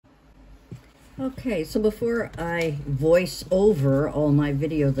Okay, so before I voice over all my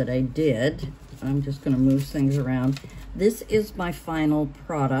video that I did, I'm just going to move things around. This is my final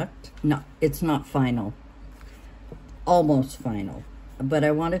product. No, it's not final. Almost final. But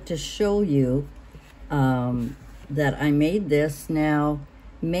I wanted to show you that I made this. Now,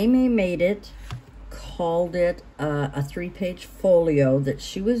 Maymay made it, called it a 3-page folio that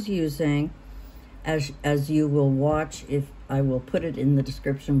she was using, as you will watch. If I will put it in the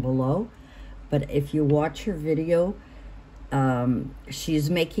description below. But if you watch her video, she's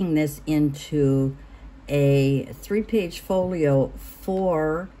making this into a 3-page folio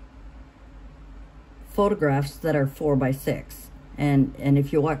for photographs that are 4x6. And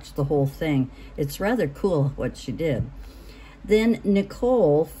if you watch the whole thing, it's rather cool what she did. Then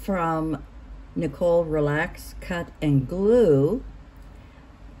Nicole from Nicole Relax Cut and Glue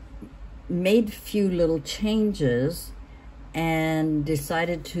made a few little changes and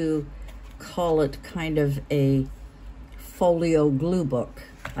decided to call it kind of a folio glue book,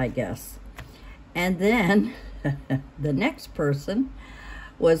 I guess. And then the next person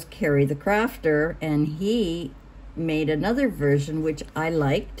was Ceri the Crafter, and he made another version which I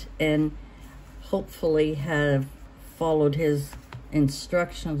liked and hopefully have followed his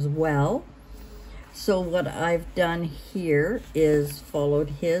instructions well. So what I've done here is followed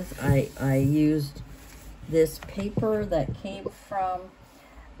his. I used this paper that came from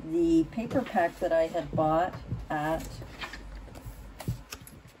the paper pack that I had bought at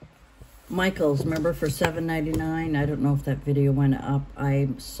Michael's, remember, for $7.99. I don't know if that video went up.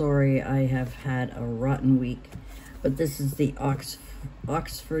 I'm sorry, I have had a rotten week. But this is the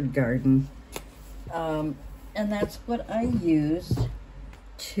Oxford Garden. And that's what I used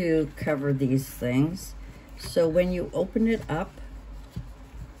to cover these things. So when you open it up,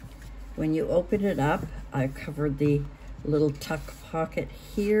 I covered the little tuck pocket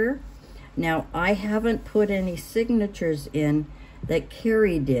here. Now, I haven't put any signatures in that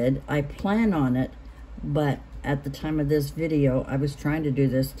Ceri did. I plan on it, but at the time of this video, I was trying to do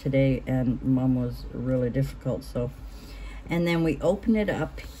this today and Mom was really difficult. So, and then we open it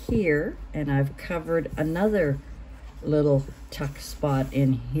up here, and I've covered another little tuck spot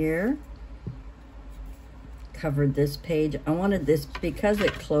in here. Covered this page. I wanted this, because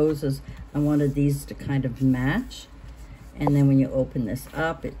it closes, I wanted these to kind of match. And then when you open this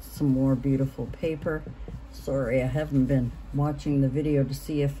up, it's some more beautiful paper. Sorry, I haven't been watching the video to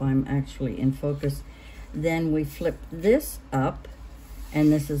see if I'm actually in focus. Then we flip this up, and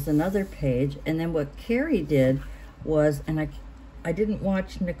this is another page. And then what Ceri did was, and I didn't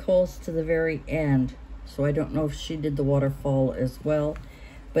watch Nicole's to the very end, so I don't know if she did the waterfall as well,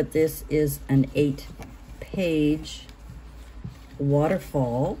 but this is an 8-page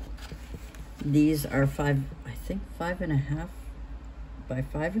waterfall. These are 5.5 by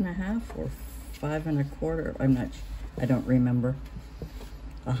 5.5 or 5 1/4. I don't remember.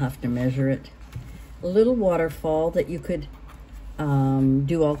 I'll have to measure it. A little waterfall that you could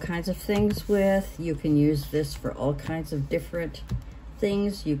do all kinds of things with. You can use this for all kinds of different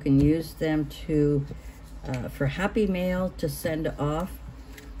things. You can use them to for Happy Mail to send off.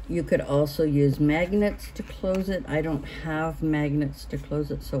 You could also use magnets to close it. I don't have magnets to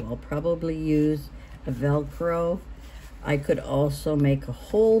close it, so I'll probably use a Velcro. I could also make a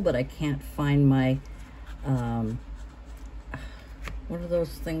hole, but I can't find my, what are those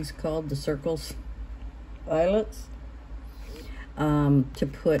things called? The circles? Eyelets? To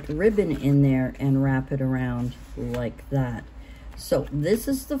put ribbon in there and wrap it around like that. So this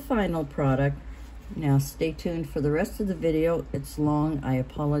is the final product. Now stay tuned for the rest of the video. It's long, I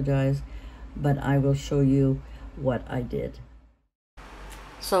apologize, but I will show you what I did.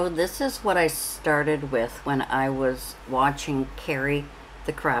 So this is what I started with when I was watching Ceri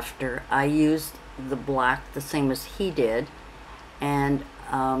the Crafter. I used the black, the same as he did, and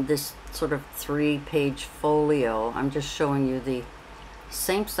this sort of 3-page folio. I'm just showing you the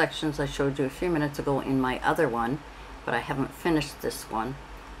same sections I showed you a few minutes ago in my other one, but I haven't finished this one,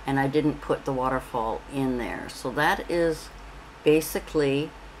 and I didn't put the waterfall in there. So that is basically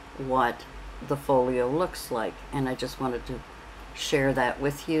what the folio looks like, and I just wanted to share that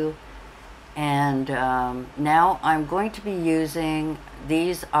with you. And now I'm going to be using,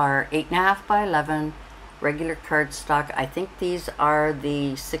 these are 8.5 by 11 regular cardstock. I think these are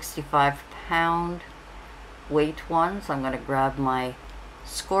the 65-pound weight ones. I'm going to grab my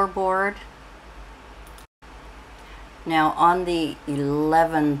scoreboard. Now on the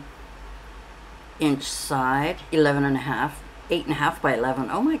 11-inch side, 11.5, 8.5 by 11,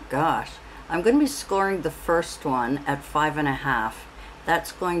 oh my gosh, I'm going to be scoring the first one at 5.5.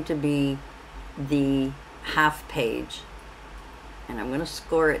 That's going to be the half page. and I'm going to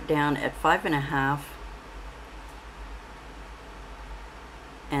score it down at 5.5,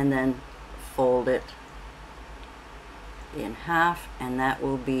 and then fold it in half, and that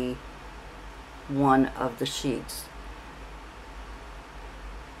will be one of the sheets.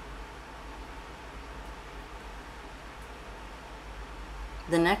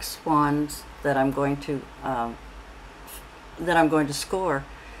 The next ones that I'm going to score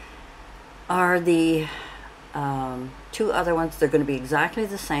are the two other ones. They're going to be exactly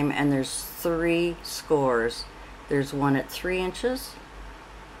the same, and there's 3 scores. There's one at 3 inches,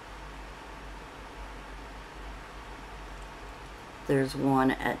 there's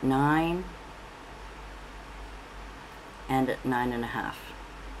one at 9, and at 9.5.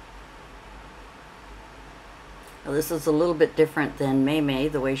 Now this is a little bit different than May.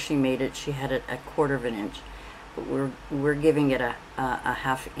 The way she made it, she had it a 1/4 inch, but we're giving it a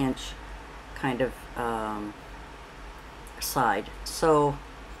 1/2 inch kind of side. So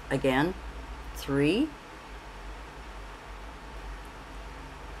again, 3,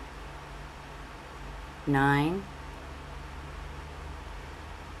 9,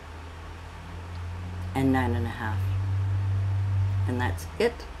 and 9.5, and that's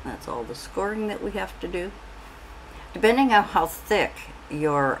it. That's all the scoring that we have to do. Depending on how thick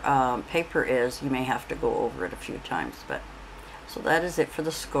your paper is, you may have to go over it a few times. But so that is it for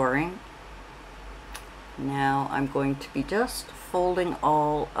the scoring. Now I'm going to be just folding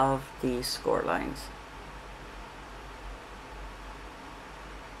all of the score lines.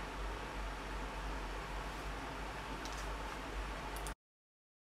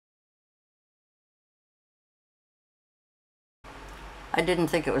 I didn't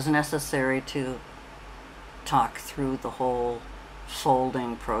think it was necessary to talk through the whole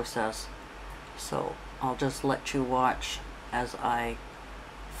folding process, so I'll just let you watch as I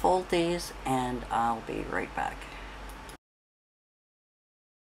fold these, and I'll be right back.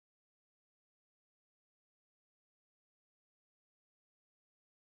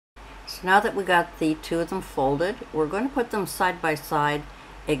 So now that we got the 2 of them folded, we're going to put them side by side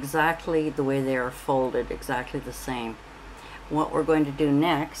exactly the way they are folded, exactly the same. What we're going to do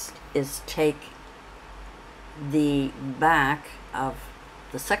next is take the back of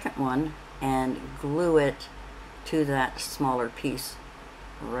the second one and glue it to that smaller piece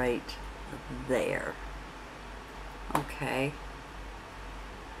right there. Okay.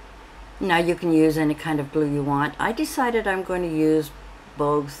 Now you can use any kind of glue you want. I decided I'm going to use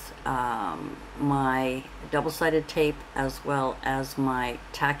both my double-sided tape as well as my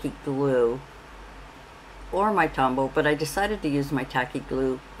tacky glue, or my Tombow, but I decided to use my tacky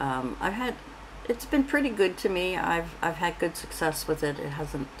glue. It's been pretty good to me. I've had good success with it. It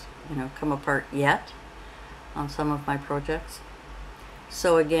hasn't, come apart yet on some of my projects.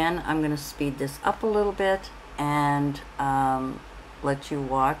 So again, I'm going to speed this up a little bit and let you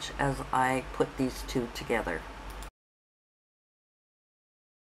watch as I put these 2 together.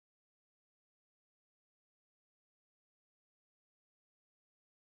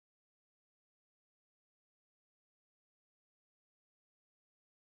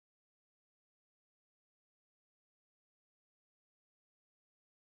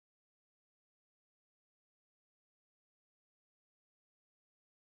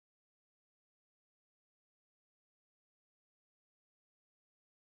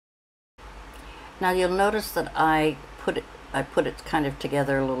 Now you'll notice that I put it kind of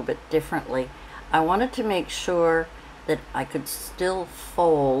together a little bit differently. I wanted to make sure that I could still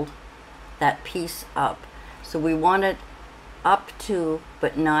fold that piece up. So we want it up to,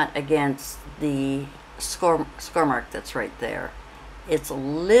 but not against the score mark that's right there. It's a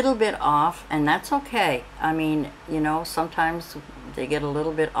little bit off, and that's okay. I mean, sometimes they get a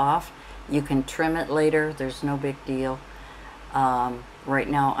little bit off. You can trim it later. There's no big deal. Right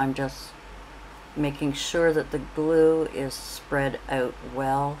now I'm just making sure that the glue is spread out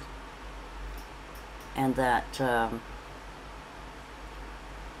well, and that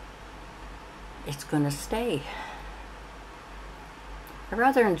it's going to stay. I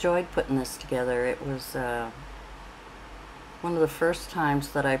rather enjoyed putting this together. It was one of the first times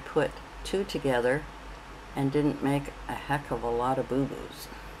that I put 2 together and didn't make a heck of a lot of boo-boos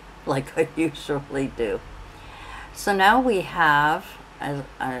like I usually do. So now we have, as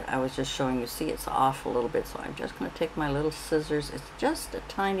I was just showing you, see it's off a little bit, so I'm just going to take my little scissors. It's just a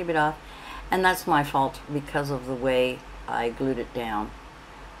tiny bit off, and that's my fault because of the way I glued it down.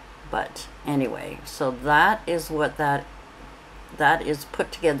 But anyway, so that is what that is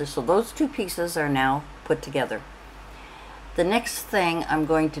put together. So those 2 pieces are now put together. The next thing I'm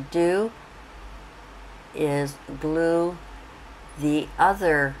going to do is glue the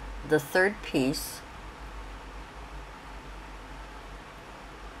 3rd piece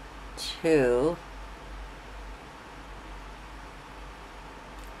to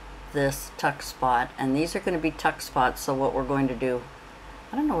this tuck spot, and these are going to be tuck spots. So what we're going to do,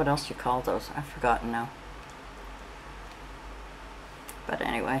 I don't know what else you call those, I've forgotten now, but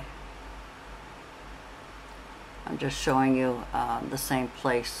anyway, I'm just showing you the same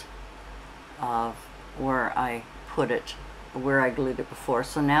place of where I put it, where I glued it before.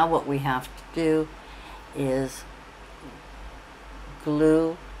 So now what we have to do is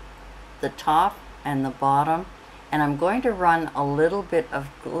glue the top and the bottom, and I'm going to run a little bit of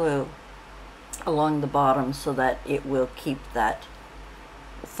glue along the bottom so that it will keep that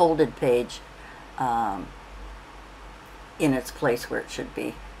folded page in its place where it should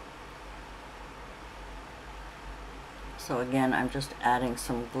be. So again, I'm just adding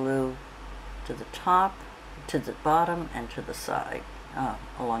some glue to the top, to the bottom, and to the side,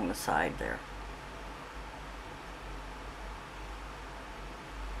 along the side there.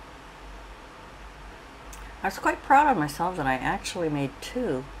 I was quite proud of myself that I actually made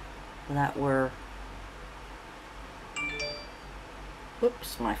two that were,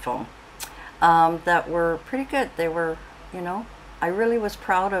 whoops, my phone, that were pretty good. They were, you know, I really was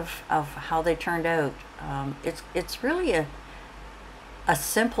proud of how they turned out. It's really a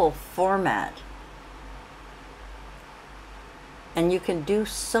simple format, and you can do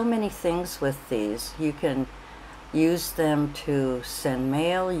so many things with these. You can use them to send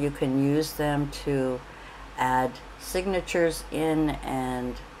mail, you can use them to add signatures in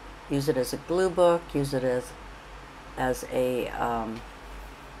and use it as a glue book, use it as a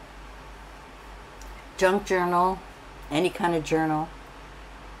junk journal, any kind of journal,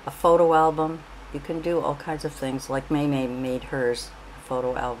 a photo album. You can do all kinds of things, like May made hers a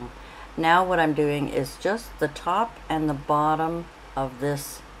photo album. Now what I'm doing is just the top and the bottom of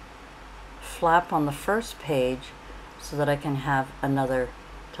this flap on the first page so that I can have another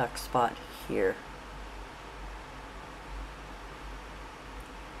tuck spot here.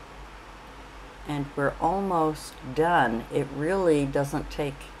 And we're almost done. It really doesn't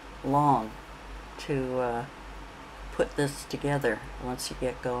take long to put this together once you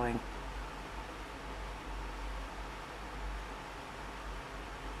get going.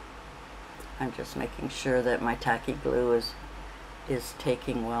 I'm just making sure that my tacky glue is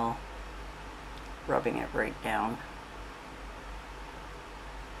taking well, rubbing it right down.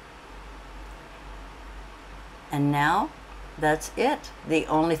 And now that's it. The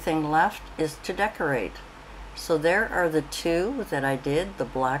only thing left is to decorate. So there are the two that I did, the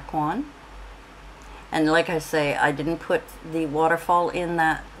black one. And like I say, I didn't put the waterfall in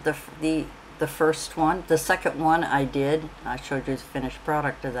that, the first one. The second one I did. I showed you the finished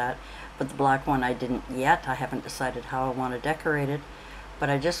product of that. But the black one I didn't yet. I haven't decided how I want to decorate it. But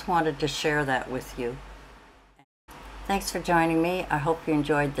I just wanted to share that with you. Thanks for joining me. I hope you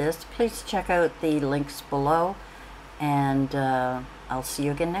enjoyed this. Please check out the links below. And I'll see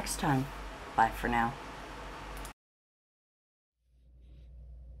you again next time. Bye for now.